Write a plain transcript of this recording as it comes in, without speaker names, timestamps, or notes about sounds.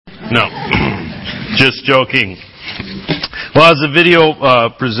No, just joking. Well, as the video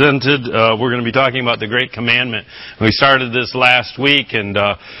presented, we're going to be talking about the Great Commandment. We started this last week, and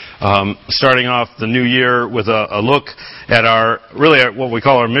starting off the new year with a look at what we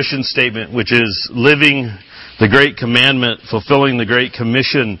call our mission statement, which is living the Great Commandment, fulfilling the Great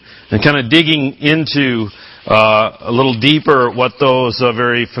Commission, and kind of digging into a little deeper what those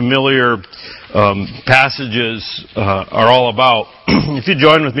very familiar passages are all about. If you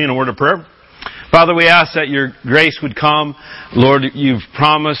join with me in a word of prayer. Father, we ask that your grace would come. Lord, you've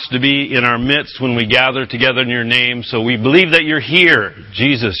promised to be in our midst when we gather together in your name. So we believe that you're here.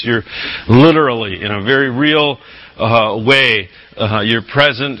 Jesus, you're literally, in a very real way, you're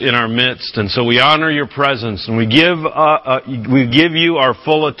present in our midst. And so we honor your presence and we give you our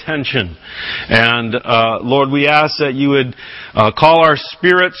full attention. And Lord, we ask that you would call our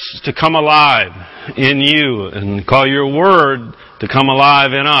spirits to come alive in you and call your word to come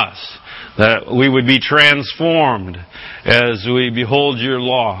alive in us. That we would be transformed as we behold your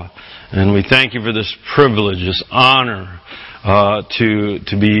law. And we thank you for this privilege, this honor, to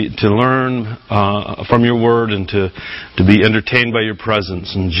learn from your word and to be entertained by your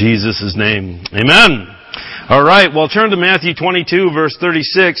presence. In Jesus' name. Amen. All right, well, turn to Matthew 22, verse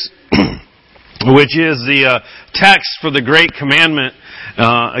 36, which is the text for the Great Commandment.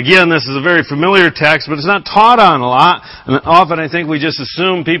 Again, this is a very familiar text, but it's not taught on a lot. And often I think we just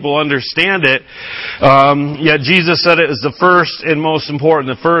assume people understand it. Yet Jesus said it is the first and most important,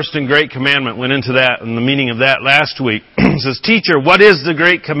 the first and great commandment. Went into that and the meaning of that last week. It says, "Teacher, what is the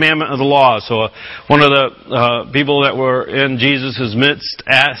great commandment of the law?" So one of the people that were in Jesus' midst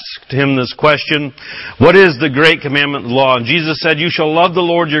asked him this question. What is the great commandment of the law? And Jesus said, "You shall love the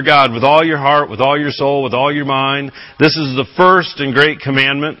Lord your God with all your heart, with all your soul, with all your mind. This is the first and great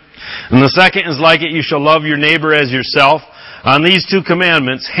commandment. And the second is like it, you shall love your neighbor as yourself. On these two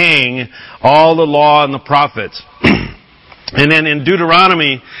commandments hang all the law and the prophets." And then in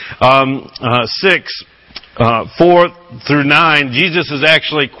Deuteronomy 6, 4 through 9, Jesus is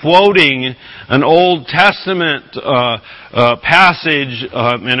actually quoting an Old Testament passage,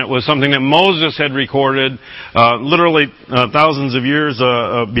 and it was something that Moses had recorded literally thousands of years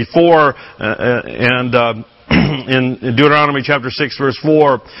before, and in Deuteronomy chapter 6 verse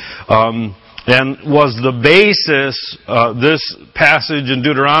 4, and was the basis, this passage in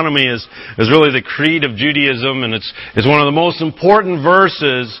Deuteronomy is really the creed of Judaism, and it's one of the most important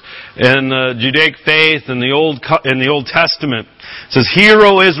verses in the Judaic faith in the Old Testament. It says, "Hear,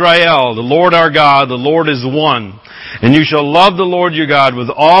 O Israel, the Lord our God, the Lord is one. And you shall love the Lord your God with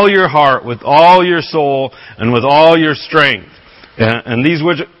all your heart, with all your soul, and with all your strength. And these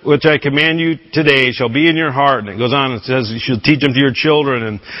which I command you today shall be in your heart." And it goes on, it says you should teach them to your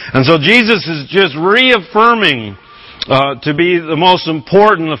children. And so Jesus is just reaffirming to be the most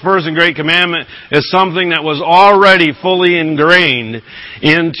important, the first and great commandment is something that was already fully ingrained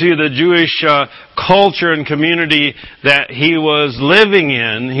into the Jewish culture and community that he was living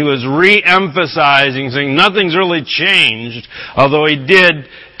in. He was re-emphasizing, saying nothing's really changed, although he did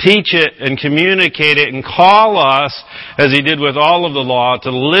teach it and communicate it and call us, as he did with all of the law,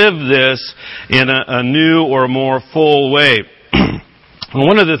 to live this in a new or more full way.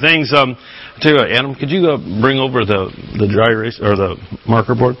 One of the things, tell you what, Adam, could you bring over the dry erase or the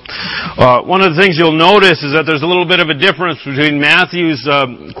marker board? One of the things you'll notice is that there's a little bit of a difference between Matthew's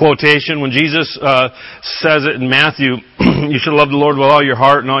quotation when Jesus says it in Matthew, "You should love the Lord with all your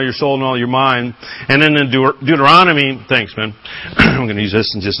heart and all your soul and all your mind." And then in Deuteronomy, thanks, man. I'm going to use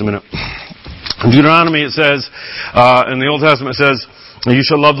this in just a minute. In Deuteronomy, it says, in the Old Testament, it says, "You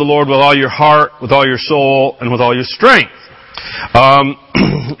shall love the Lord with all your heart, with all your soul, and with all your strength." From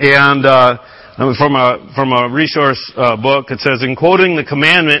a resource book, it says, in quoting the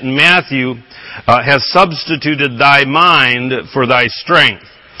commandment in Matthew, has substituted thy mind for thy strength,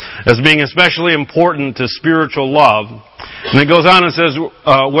 as being especially important to spiritual love. And it goes on and says,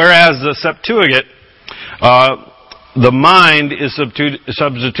 whereas the Septuagint, the mind is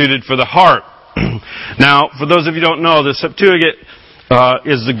substituted for the heart. Now, for those of you who don't know, the Septuagint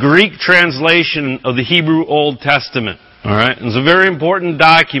is the Greek translation of the Hebrew Old Testament. All right, it's a very important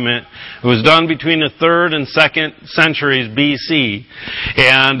document. It was done between the 3rd and 2nd centuries BC,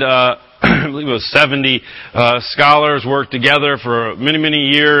 and I believe it was 70 scholars worked together for many,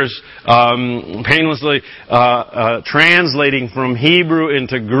 many years, painlessly translating from Hebrew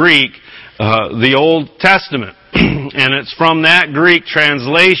into Greek the Old Testament. And it's from that Greek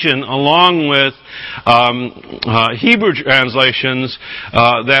translation, along with Hebrew translations,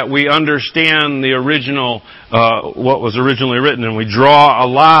 that we understand the original, what was originally written. And we draw a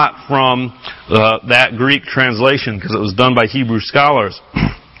lot from that Greek translation because it was done by Hebrew scholars.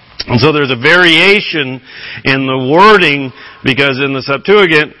 And so there's a variation in the wording, because in the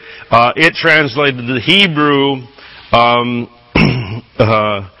Septuagint, it translated the Hebrew,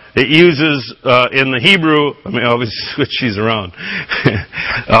 it uses, in the Hebrew, I'll switch these around.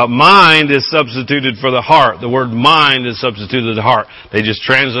 Mind is substituted for the heart. The word mind is substituted the heart. They just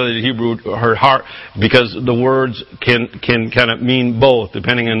translated Hebrew, her heart, because the words can kind of mean both,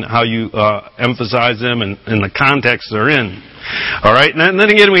 depending on how you, emphasize them and the context they're in. Alright, and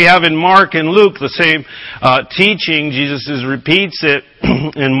then again we have in Mark and Luke the same, teaching. Jesus repeats it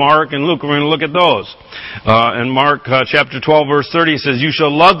in Mark and Luke. We're going to look at those. In Mark chapter 12 verse 30 it says, "You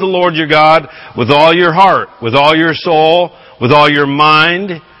shall love the Lord your God with all your heart, with all your soul, with all your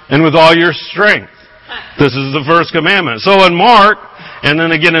mind, and with all your strength." This is the first commandment. So in Mark, and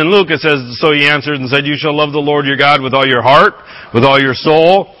then again in Luke it says, "So he answered and said, you shall love the Lord your God with all your heart, with all your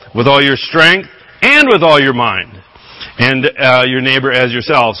soul, with all your strength, and with all your mind. And your neighbor as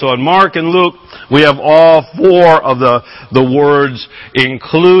yourself." So in Mark and Luke, we have all four of the words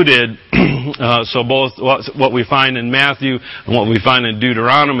included. So both what we find in Matthew and what we find in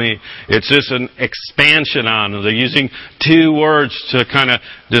Deuteronomy, it's just an expansion on it. They're using two words to kind of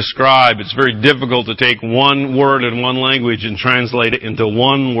describe. It's very difficult to take one word in one language and translate it into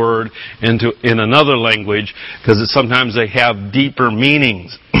one word in another language, because sometimes they have deeper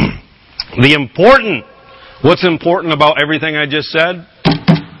meanings. What's important about everything I just said?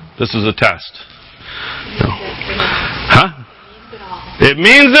 This is a test. Huh? It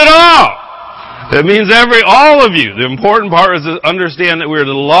means it all. It means all of you. The important part is to understand that we're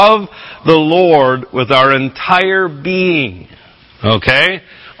to love the Lord with our entire being. Okay?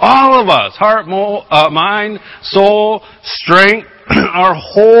 All of us. Heart, mind, soul, strength. Our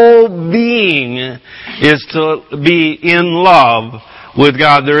whole being is to be in love with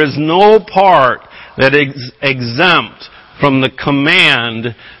God. There is no part that is exempt from the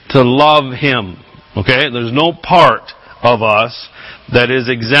command to love Him. Okay? There's no part of us that is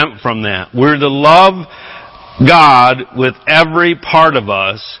exempt from that. We're to love God with every part of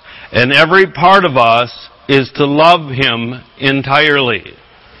us, and every part of us is to love Him entirely.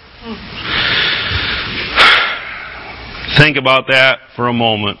 Think about that for a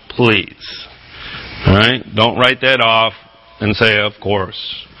moment, please. Alright? Don't write that off and say, of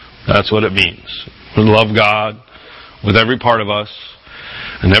course. That's what it means. We love God with every part of us,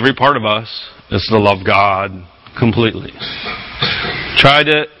 and every part of us is to love God completely. Try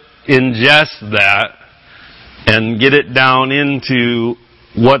to ingest that and get it down into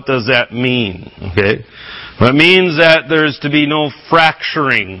what does that mean, okay? Well, it means that there's to be no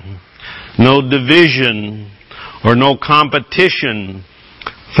fracturing, no division, or no competition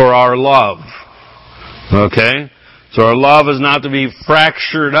for our love, okay? So our love is not to be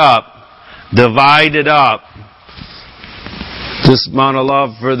fractured up, divided up. This amount of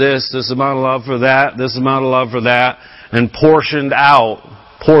love for this amount of love for that, this amount of love for that, and portioned out,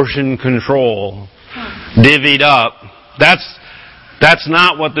 portion control, divvied up. That's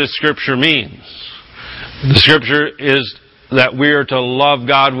not what this Scripture means. The Scripture is that we are to love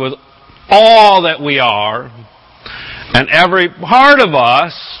God with all that we are, and every part of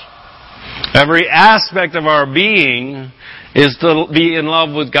us, every aspect of our being is to be in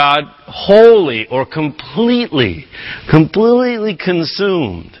love with God wholly or completely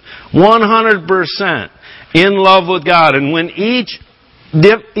consumed, 100% in love with God. And when each of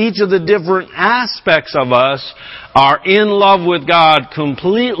the different aspects of us are in love with God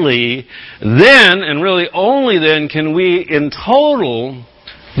completely, then, and really only then, can we in total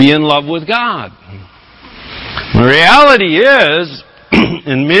be in love with God. The reality is,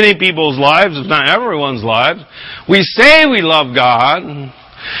 in many people's lives, if not everyone's lives, we say we love God,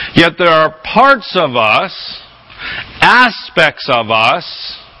 yet there are parts of us, aspects of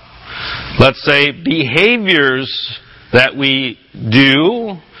us, let's say behaviors that we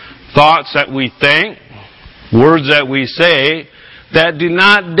do, thoughts that we think, words that we say, that do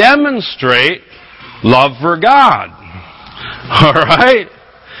not demonstrate love for God. Alright?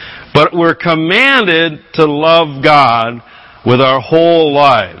 But we're commanded to love God with our whole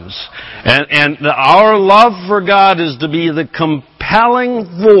lives. And our love for God is to be the compelling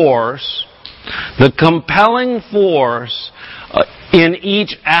force in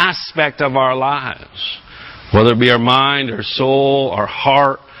each aspect of our lives. Whether it be our mind, our soul, our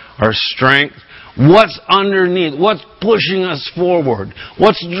heart, our strength. What's underneath? What's pushing us forward?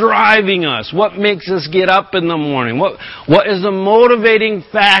 What's driving us? What makes us get up in the morning? What is the motivating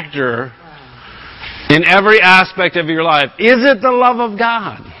factor in every aspect of your life? Is it the love of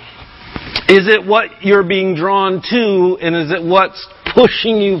God? Is it what you're being drawn to, and is it what's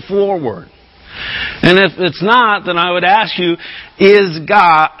pushing you forward? And if it's not, then I would ask you,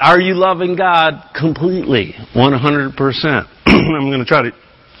 are you loving God completely, 100%? I'm going to try to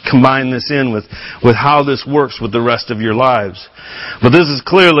combine this in with how this works with the rest of your lives. But this is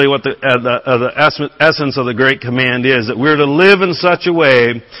clearly what the essence of the Great Command is, that we're to live in such a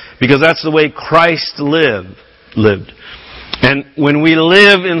way, because that's the way Christ lived. And when we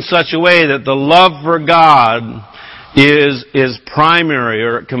live in such a way that the love for God is primary,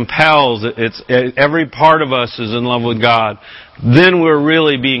 or it compels, every part of us is in love with God, then we're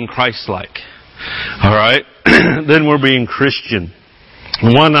really being Christ-like. Alright? Then we're being Christian.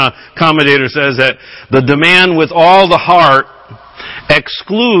 One commentator says that the demand with all the heart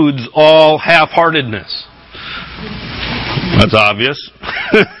excludes all half-heartedness. That's obvious.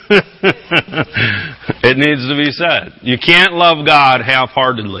 It needs to be said. You can't love God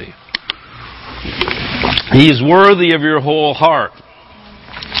half-heartedly. He's worthy of your whole heart.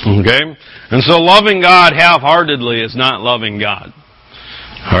 Okay? And so loving God half-heartedly is not loving God.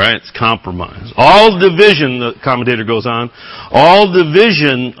 Alright, it's compromise. All division, the commentator goes on, all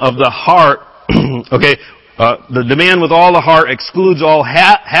division of the heart, the demand with all the heart excludes all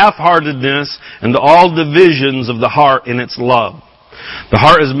half-heartedness and all divisions of the heart in its love. The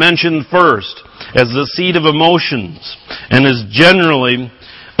heart is mentioned first as the seat of emotions, and is generally,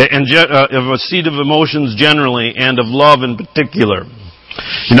 of a seat of emotions generally, and of love in particular.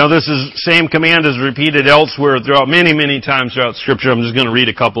 You know, this same command is repeated elsewhere throughout many times throughout Scripture. I'm just going to read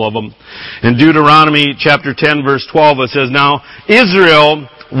a couple of them. In Deuteronomy chapter 10 verse 12 it says, "Now, Israel,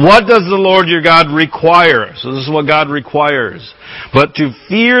 what does the Lord your God require?" So this is what God requires. "But to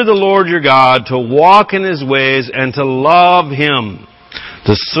fear the Lord your God, to walk in His ways, and to love Him,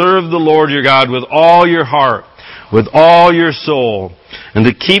 to serve the Lord your God with all your heart, with all your soul, and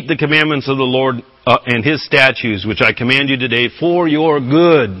to keep the commandments of the Lord and His statutes, which I command you today for your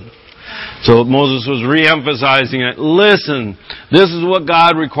good." So Moses was re-emphasizing it. Listen, this is what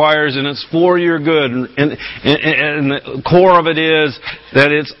God requires, and it's for your good. And the core of it is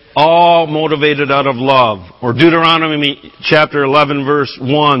that it's all motivated out of love. Or Deuteronomy chapter 11 verse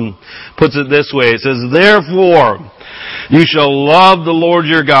 1 puts it this way. It says, "Therefore, you shall love the Lord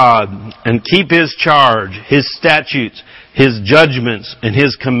your God, and keep His charge, His statutes, His judgments, and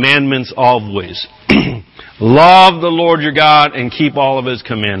His commandments always." Love the Lord your God and keep all of His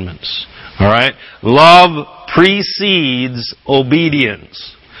commandments. Alright? Love precedes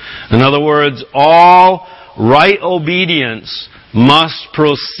obedience. In other words, all right obedience must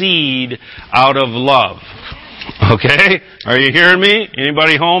proceed out of love. Okay? Are you hearing me?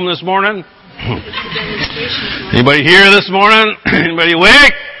 Anybody home this morning? Anybody here this morning? Anybody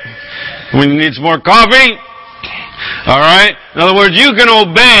awake? We need some more coffee? Alright? In other words, you can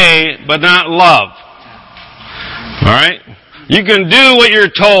obey, but not love. Alright? You can do what you're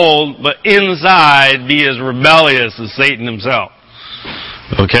told, but inside be as rebellious as Satan himself.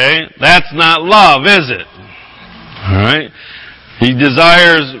 Okay? That's not love, is it? Alright? He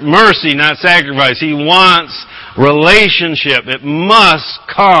desires mercy, not sacrifice. He wants relationship. It must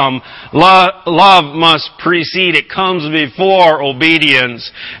come. Love must precede. It comes before obedience.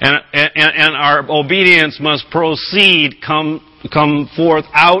 And our obedience must proceed, come forth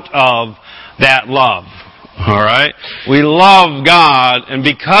out of that love. Alright? We love God, and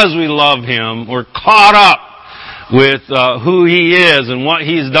because we love Him, we're caught up with who He is and what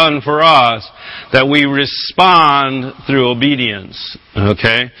He's done for us, that we respond through obedience.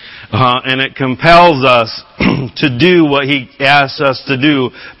 Okay? And it compels us to do what He asks us to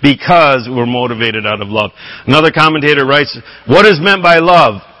do because we're motivated out of love. Another commentator writes, "What is meant by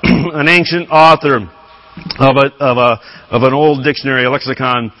love?" An ancient author of an old dictionary, a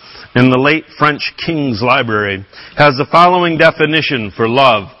lexicon, in the late French King's Library, has the following definition for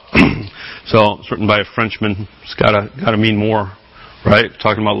love. So, it's written by a Frenchman. It's gotta mean more, right?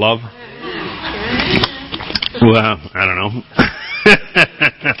 Talking about love? Well, I don't know.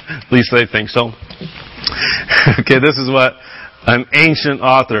 At least they think so. Okay, this is what an ancient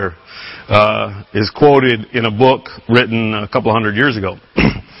author is quoted in a book written a couple hundred years ago.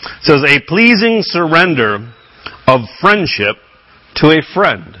 It says, "A pleasing surrender of friendship to a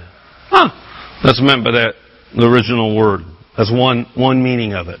friend." That's meant by the original word. That's one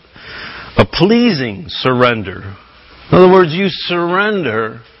meaning of it. A pleasing surrender. In other words, you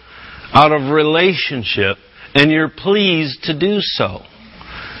surrender out of relationship, and you're pleased to do so.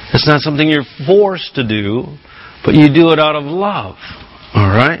 It's not something you're forced to do, but you do it out of love.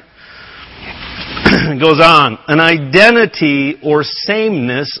 Alright? It goes on. An identity or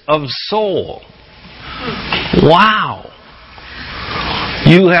sameness of soul. Wow!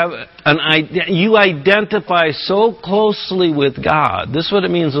 You identify so closely with God. This is what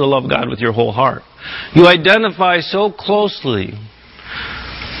it means to love God with your whole heart. You identify so closely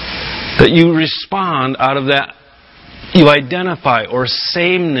that you respond out of that. You identify, or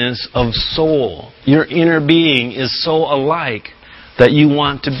sameness of soul. Your inner being is so alike that you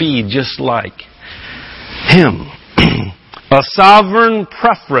want to be just like Him. A sovereign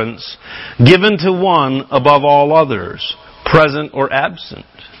preference given to one above all others, present or absent.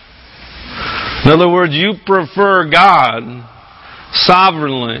 In other words, you prefer God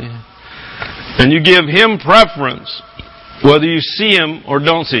sovereignly, and you give Him preference, whether you see Him or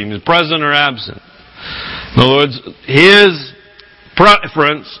don't see Him, He's present or absent. In other words, His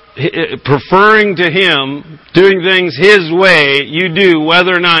preference, preferring to Him, doing things His way, you do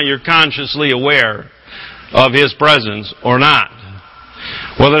whether or not you're consciously aware of His presence or not.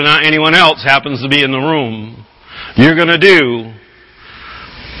 Whether or not anyone else happens to be in the room, you're going to do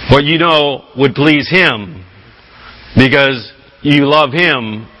what you know would please Him because you love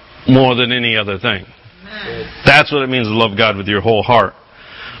Him more than any other thing. That's what it means to love God with your whole heart.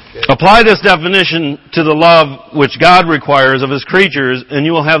 Apply this definition to the love which God requires of His creatures, and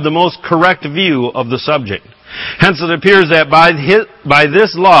you will have the most correct view of the subject. Hence it appears that by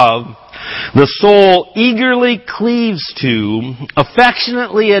this love, the soul eagerly cleaves to,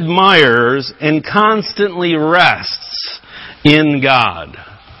 affectionately admires, and constantly rests in God.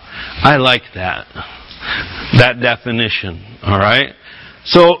 I like that definition. All right?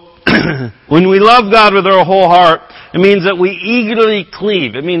 So, when we love God with our whole heart, it means that we eagerly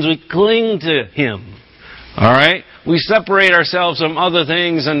cleave. It means we cling to Him. All right? We separate ourselves from other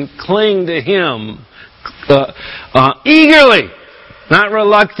things and cling to Him eagerly, not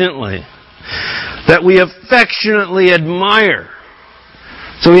reluctantly. That we affectionately admire.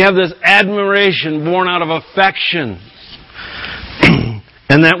 So we have this admiration born out of affection.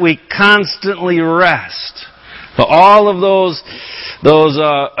 And that we constantly rest. So all of those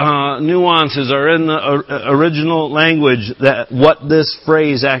nuances are in the original language, that what this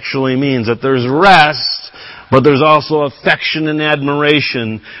phrase actually means. That there's rest, but there's also affection and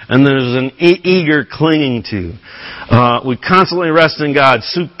admiration, and there's an eager clinging to. We constantly rest in God,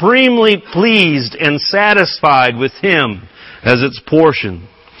 supremely pleased and satisfied with Him as its portion.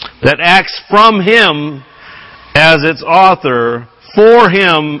 That acts from Him as its author, for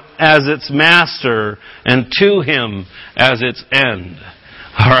Him as its master, and to Him as its end.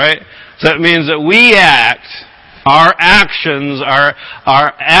 Alright? So that means that we act, our actions, our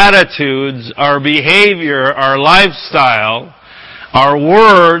attitudes, our behavior, our lifestyle, our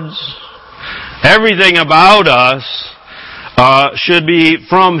words, everything about us should be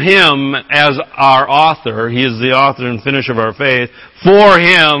from Him as our author. He is the author and finisher of our faith. For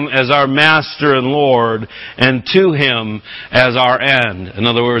Him as our Master and Lord, and to Him as our end. In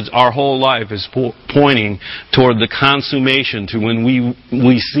other words, our whole life is pointing toward the consummation, to when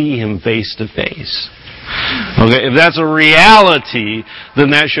we see Him face to face. Okay, if that's a reality,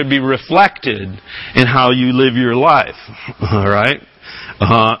 then that should be reflected in how you live your life. All right?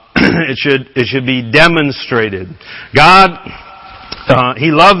 It should be demonstrated.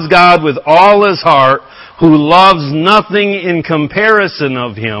 He loves God with all his heart, who loves nothing in comparison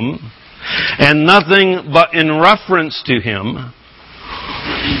of Him, and nothing but in reference to Him.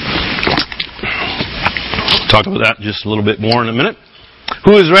 Talk about that just a little bit more in a minute.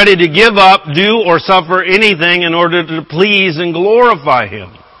 Who is ready to give up, do, or suffer anything in order to please and glorify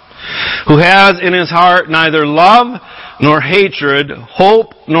Him. Who has in his heart neither love nor hatred,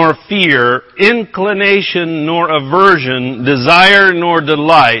 hope nor fear, inclination nor aversion, desire nor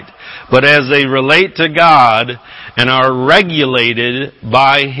delight, but as they relate to God and are regulated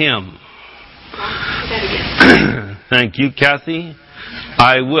by Him. Thank you, Kathy.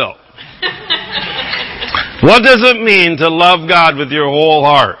 I will. What does it mean to love God with your whole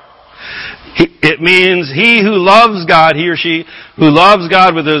heart? It means he who loves God, he or she who loves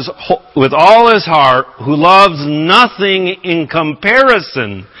God with all his heart, who loves nothing in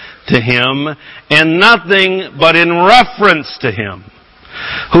comparison to Him, and nothing but in reference to Him.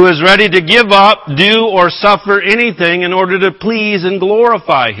 Who is ready to give up, do, or suffer anything in order to please and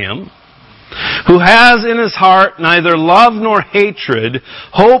glorify Him. Who has in his heart neither love nor hatred,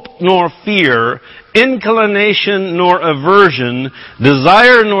 hope nor fear, inclination nor aversion,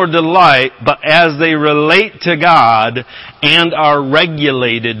 desire nor delight, but as they relate to God and are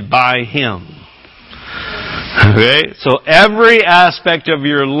regulated by Him. Okay? So every aspect of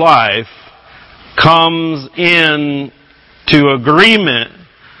your life comes in to agreement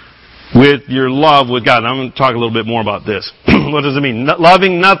with your love with God. I'm going to talk a little bit more about this. What does it mean?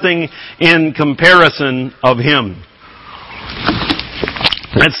 Loving nothing in comparison of Him.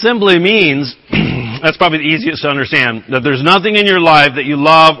 That simply means, that's probably the easiest to understand, that there's nothing in your life that you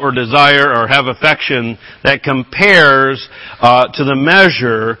love or desire or have affection that compares to the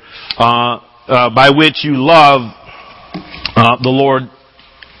measure by which you love the Lord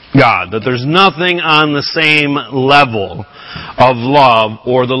God. That there's nothing on the same level of love,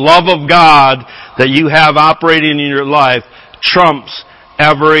 or the love of God that you have operating in your life trumps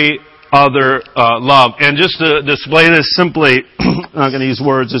every other love. And just to display this simply, I'm not going to use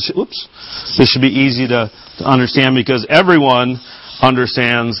words. This should be easy to understand because everyone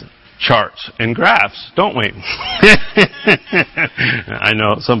understands charts and graphs, don't we? I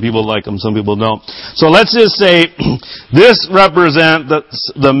know some people like them, some people don't. So let's just say this represents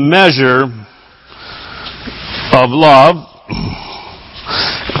the measure of love,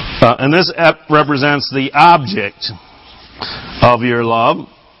 and this represents the object of your love.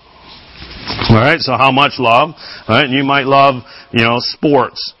 Alright, so how much love? Alright, and you might love,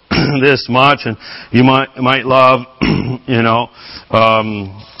 sports this much, and you might love,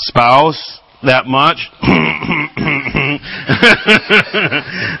 spouse that much.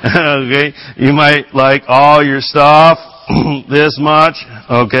 Okay, you might like all your stuff this much.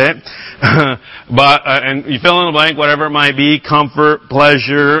 Okay, but and you fill in the blank, whatever it might be: comfort,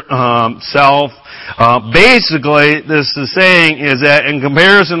 pleasure, self. Basically, this is saying is that in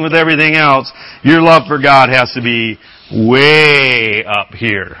comparison with everything else, your love for God has to be way up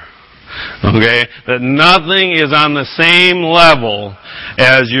here. Okay? That nothing is on the same level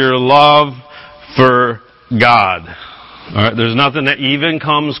as your love for God. Alright? There's nothing that even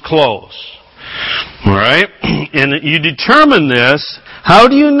comes close. Alright? And you determine this. How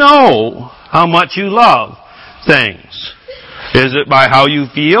do you know how much you love things? Is it by how you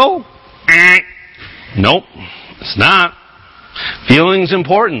feel? Nope, it's not. Feeling's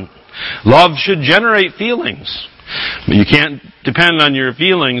important. Love should generate feelings. But you can't depend on your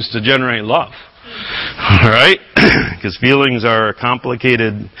feelings to generate love. Alright? Because feelings are a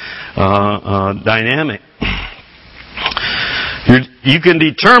complicated dynamic. You can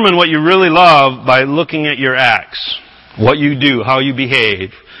determine what you really love by looking at your acts. What you do, how you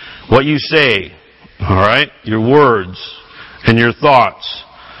behave, what you say. Alright? Your words and your thoughts.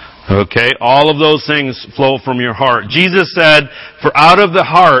 Okay, all of those things flow from your heart. Jesus said, "For out of the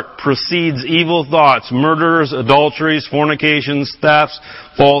heart proceeds evil thoughts, murders, adulteries, fornications, thefts,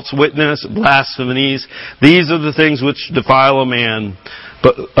 false witness, blasphemies. These are the things which defile a man.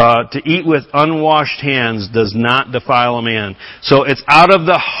 But to eat with unwashed hands does not defile a man." So it's out of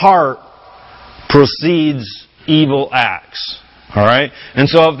the heart proceeds evil acts. Alright? And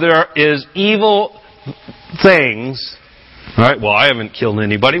so if there is evil things, alright, well, I haven't killed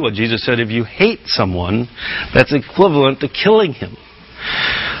anybody. Well, Jesus said if you hate someone, that's equivalent to killing him.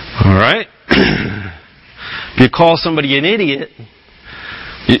 Alright? If you call somebody an idiot,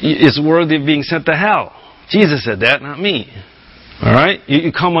 it's worthy of being sent to hell. Jesus said that, not me. Alright?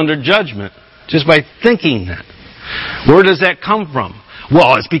 You come under judgment just by thinking that. Where does that come from?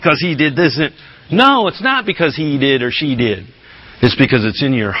 Well, it's because he did this. No, it's not because he did or she did. It's because it's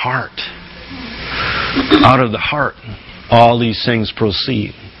in your heart. Out of the heart, all these things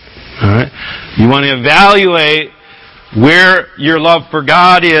proceed. Alright? You want to evaluate where your love for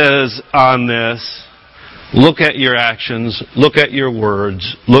God is on this. Look at your actions, look at your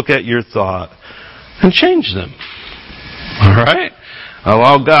words, look at your thought, and change them. Alright?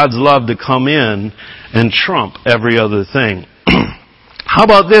 Allow God's love to come in and trump every other thing. How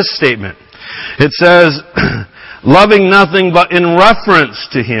about this statement? It says, loving nothing but in reference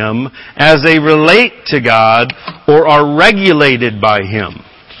to Him as they relate to God or are regulated by Him.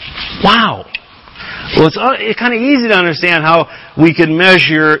 Wow! Well, it's kind of easy to understand how we can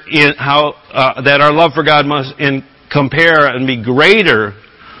measure in how that our love for God must compare and be greater.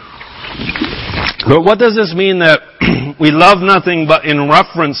 But what does this mean that we love nothing but in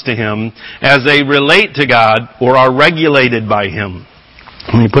reference to Him as they relate to God or are regulated by Him?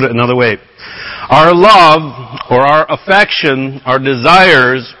 Let me put it another way. Our love or our affection, our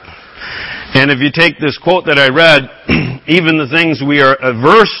desires, and if you take this quote that I read, even the things we are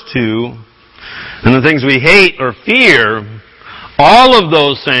averse to and the things we hate or fear, all of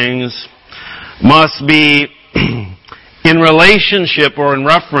those things must be in relationship or in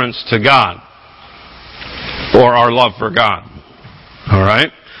reference to God or our love for God.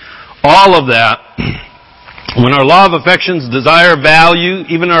 Alright? All of that. When our love, affections, desire, value,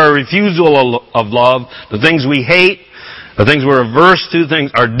 even our refusal of love, the things we hate, the things we're averse to, things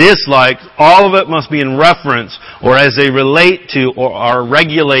are disliked, all of it must be in reference or as they relate to or are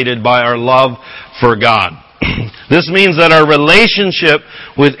regulated by our love for God. This means that our relationship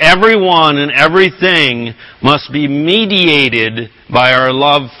with everyone and everything must be mediated by our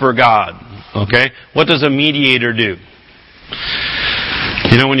love for God. Okay? What does a mediator do?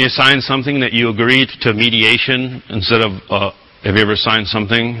 You know when you sign something that you agree to mediation instead of, have you ever signed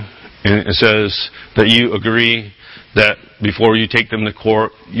something and it says that you agree that before you take them to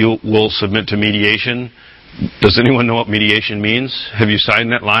court, you will submit to mediation? Does anyone know what mediation means? Have you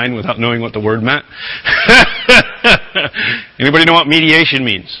signed that line without knowing what the word meant? Anybody know what mediation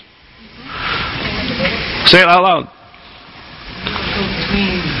means? Say it out loud.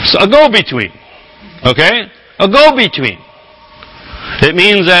 So a go-between. Okay? A go-between. It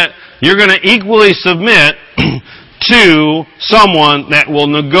means that you're going to equally submit to someone that will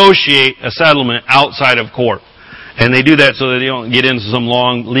negotiate a settlement outside of court. And they do that so that they don't get into some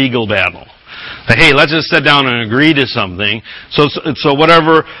long legal battle. Hey, let's just sit down and agree to something. So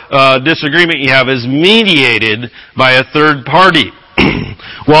whatever disagreement you have is mediated by a third party.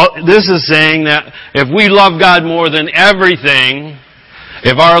 Well, this is saying that if we love God more than everything,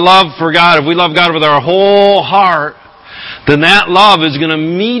 if our love for God, if we love God with our whole heart, then that love is going to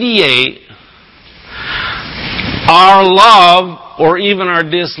mediate our love or even our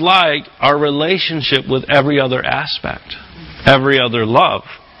dislike, our relationship with every other aspect, every other love.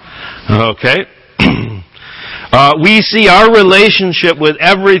 Okay? We see our relationship with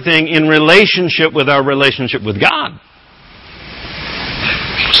everything in relationship with our relationship with God.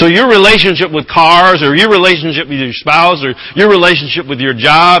 So your relationship with cars, or your relationship with your spouse, or your relationship with your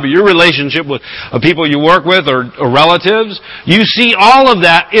job, or your relationship with people you work with, or relatives, you see all of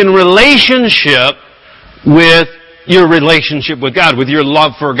that in relationship with your relationship with God, with your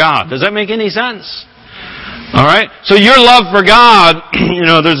love for God. Does that make any sense? Alright? So your love for God,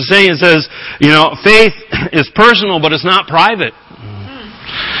 there's a saying that says, faith is personal, but it's not private.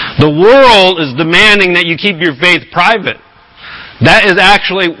 The world is demanding that you keep your faith private. That is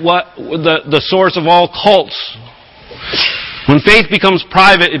actually what the source of all cults. When faith becomes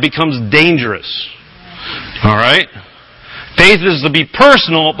private, it becomes dangerous. Alright? Faith is to be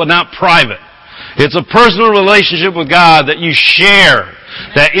personal, but not private. It's a personal relationship with God that you share,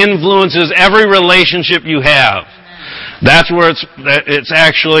 that influences every relationship you have. That's where it's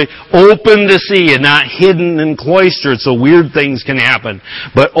actually open to see and not hidden and cloistered so weird things can happen.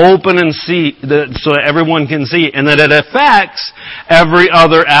 But open and see so that everyone can see, and that it affects every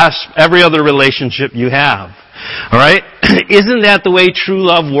other relationship you have. Alright? Isn't that the way true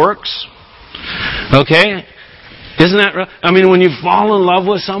love works? Okay? Isn't that right? I mean, when you fall in love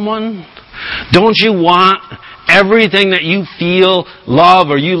with someone, don't you want everything that you feel, love,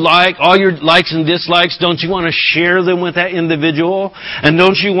 or you like, all your likes and dislikes, don't you want to share them with that individual? And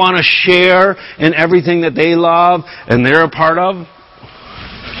don't you want to share in everything that they love and they're a part of?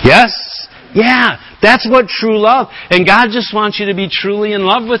 Yes? Yeah, that's what true love. And God just wants you to be truly in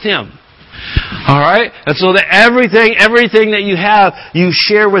love with Him. Alright? And so that everything that you have, you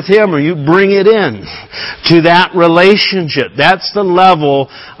share with Him, or you bring it in to that relationship. That's the level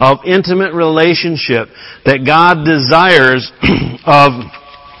of intimate relationship that God desires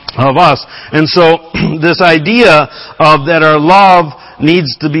of us. And so this idea of that our love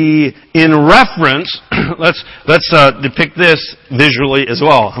needs to be in reference, let's depict this visually as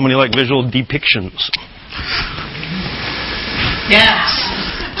well. How many like visual depictions? Yes.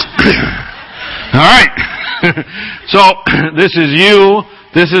 Alright. So, this is you,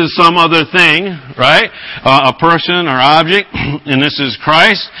 this is some other thing, right? A person or object, and this is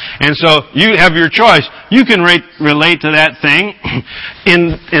Christ. And so, you have your choice. You can relate to that thing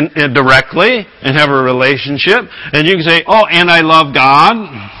in directly and have a relationship. And you can say, oh, and I love God,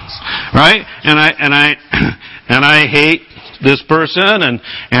 right? And I hate this person, and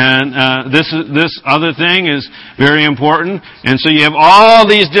this other thing is very important. And so you have all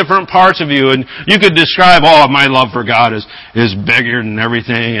these different parts of you, and you could describe, my love for God is bigger than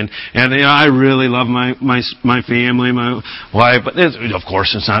everything, and I really love my family, my wife, but of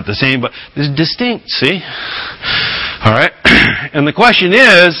course it's not the same, but it's distinct, see? Alright? And the question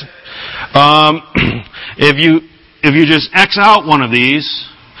is, if you just X out one of these,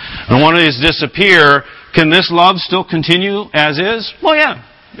 and one of these disappear, can this love still continue as is? Well, yeah,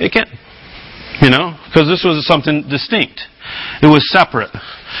 it can. Because this was something distinct. It was separate.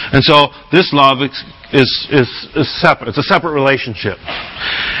 And so this love is separate. It's a separate relationship.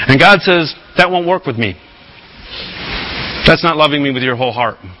 And God says, that won't work with me. That's not loving me with your whole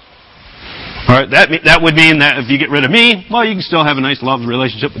heart. Alright, that would mean that if you get rid of me, well, you can still have a nice love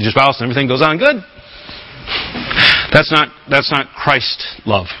relationship with your spouse and everything goes on good. That's not Christ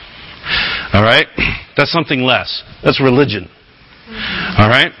love. Alright? That's something less. That's religion.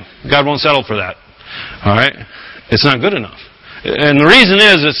 Alright? God won't settle for that. All right? It's not good enough. And the reason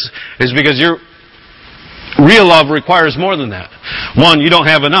is because your real love requires more than that. One, you don't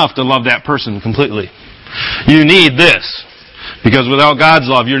have enough to love that person completely. You need this. Because without God's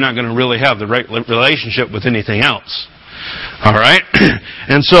love, you're not going to really have the right relationship with anything else. All right?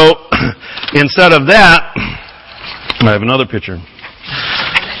 And so, instead of that, I have another picture.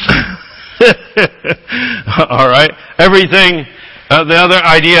 All right? Everything, the other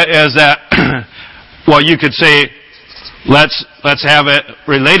idea is that, well, you could say, let's have it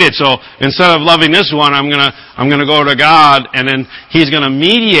related. So, instead of loving this one, I'm gonna go to God, and then He's gonna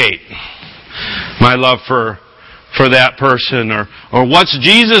mediate my love for that person, or what's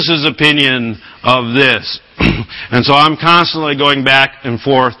Jesus' opinion of this? And so I'm constantly going back and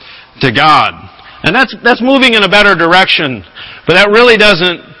forth to God. And that's moving in a better direction, but that really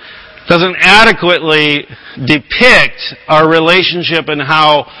doesn't adequately depict our relationship and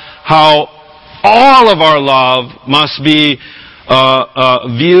how all of our love must be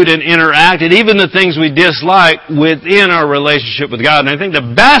viewed and interacted, even the things we dislike, within our relationship with God. And I think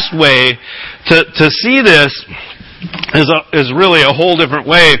the best way to see this is really a whole different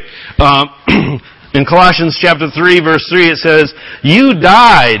way. In Colossians chapter 3, verse 3, it says, "You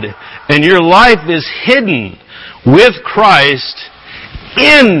died, and your life is hidden with Christ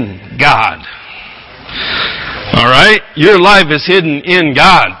in God." All right? Your life is hidden in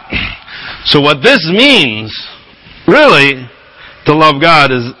God. So what this means, really, to love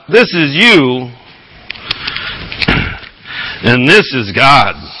God, is this is you, and this is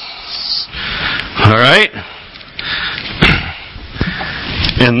God. All right?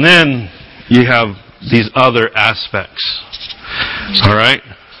 And then you have these other aspects, all right,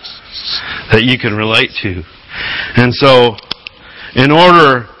 that you can relate to. And so, in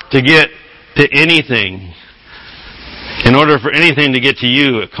order to get to anything, in order for anything to get to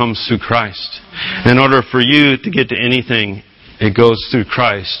you, it comes through Christ. In order for you to get to anything, it goes through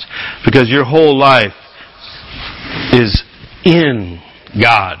Christ. Because your whole life is in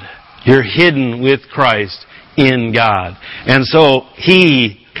God. You're hidden with Christ in God. And so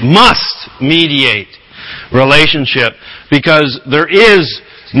He must mediate relationship, because there is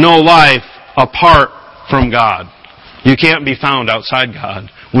no life apart from God. You can't be found outside God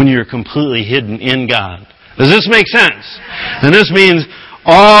when you're completely hidden in God. Does this make sense? And this means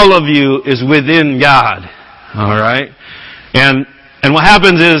all of you is within God. All right? And what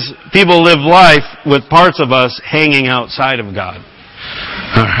happens is people live life with parts of us hanging outside of God.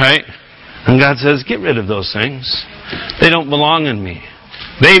 All right? And God says, get rid of those things. They don't belong in me.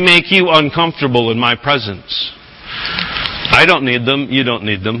 They make you uncomfortable in my presence. I don't need them. You don't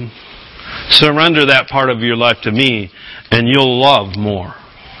need them. Surrender that part of your life to me, and you'll love more.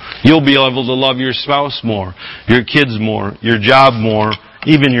 You'll be able to love your spouse more, your kids more, your job more,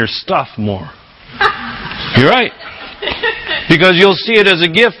 even your stuff more. You're right. Because you'll see it as a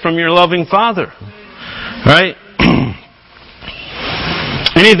gift from your loving Father. Right?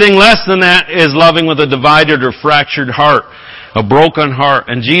 Anything less than that is loving with a divided or fractured heart, a broken heart.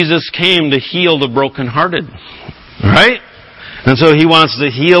 And Jesus came to heal the brokenhearted. Right? And so He wants to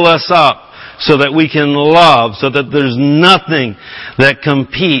heal us up so that we can love, so that there's nothing that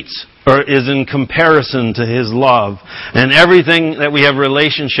competes or is in comparison to His love. And everything that we have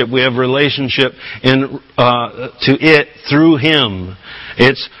relationship in to it through Him.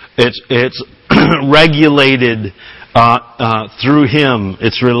 It's regulated through Him.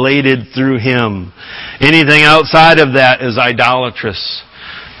 It's related through Him. Anything outside of that is idolatrous.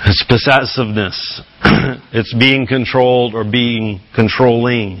 It's possessiveness. It's being controlled or being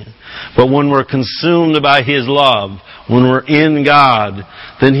controlling. But when we're consumed by His love, when we're in God,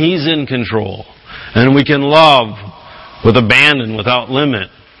 then He's in control. And we can love with abandon, without limit,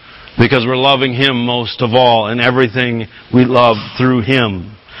 because we're loving Him most of all, and everything we love through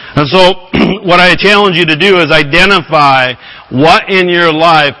Him. And so, what I challenge you to do is identify what in your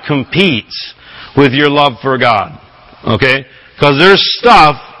life competes with your love for God. Okay? Because there's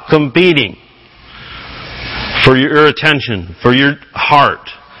stuff competing for your attention, for your heart.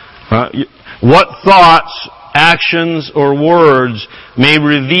 What thoughts, actions, or words may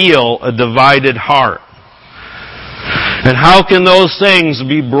reveal a divided heart? And how can those things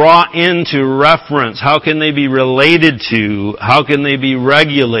be brought into reference? How can they be related to? How can they be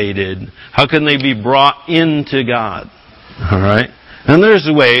regulated? How can they be brought into God? All right? And there's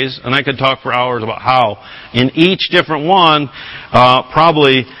ways, and I could talk for hours about how, in each different one,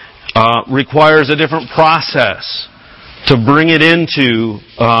 probably requires a different process to bring it into,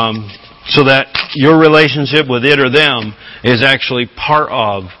 so that your relationship with it or them is actually part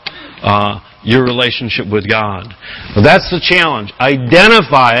of your relationship with God. But that's the challenge.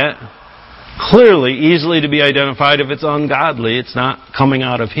 Identify it, clearly, easily to be identified. If it's ungodly, it's not coming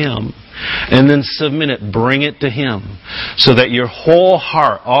out of Him. And then submit it, bring it to Him, so that your whole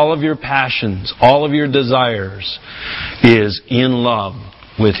heart, all of your passions, all of your desires is in love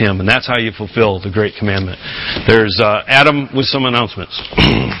with Him. And that's how you fulfill the Great Commandment. There's Adam with some announcements.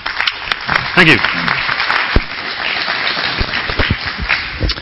 Thank you.